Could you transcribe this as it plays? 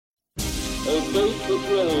a date which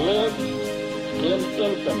will live in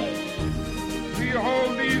infamy. We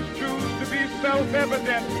hold these truths to be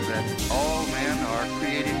self-evident. That all men are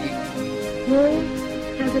created equal. War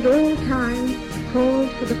has at all times called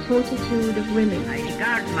for the fortitude of women. I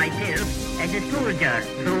regard myself as a soldier,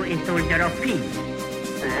 though a soldier of peace.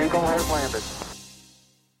 The Eagle has landed.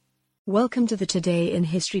 Welcome to the Today in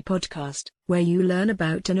History podcast, where you learn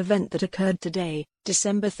about an event that occurred today,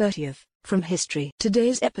 December 30th, from history.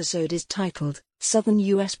 Today's episode is titled, Southern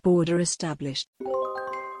U.S. Border Established.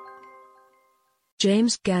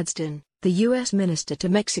 James Gadsden, the U.S. Minister to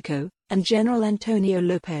Mexico, and General Antonio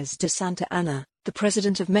Lopez de Santa Anna, the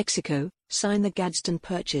President of Mexico, signed the Gadsden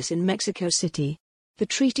Purchase in Mexico City. The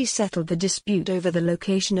treaty settled the dispute over the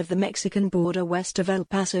location of the Mexican border west of El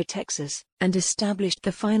Paso, Texas, and established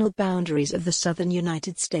the final boundaries of the southern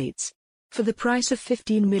United States. For the price of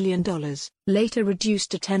 $15 million, later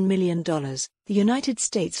reduced to $10 million, the United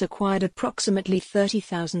States acquired approximately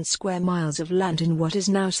 30,000 square miles of land in what is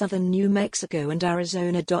now southern New Mexico and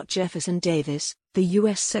Arizona. Jefferson Davis, the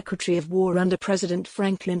U.S. Secretary of War under President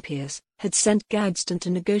Franklin Pierce, had sent Gadsden to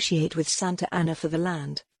negotiate with Santa Anna for the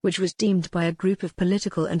land, which was deemed by a group of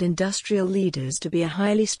political and industrial leaders to be a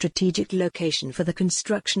highly strategic location for the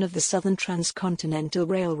construction of the Southern Transcontinental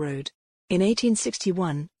Railroad. In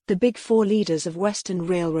 1861, the Big Four leaders of Western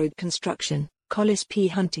Railroad construction, Collis P.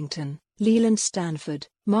 Huntington, Leland Stanford,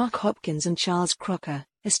 Mark Hopkins and Charles Crocker,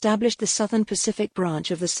 established the Southern Pacific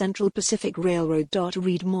branch of the Central Pacific Railroad.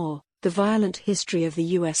 Read more, The Violent History of the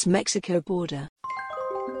U.S.-Mexico Border.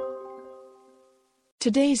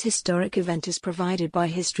 Today's historic event is provided by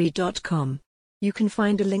History.com. You can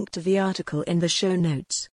find a link to the article in the show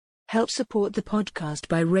notes. Help support the podcast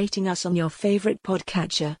by rating us on your favorite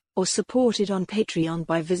podcatcher, or support it on Patreon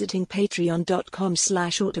by visiting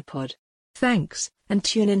patreon.com/autopod. Thanks, and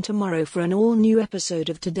tune in tomorrow for an all-new episode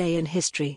of Today in History.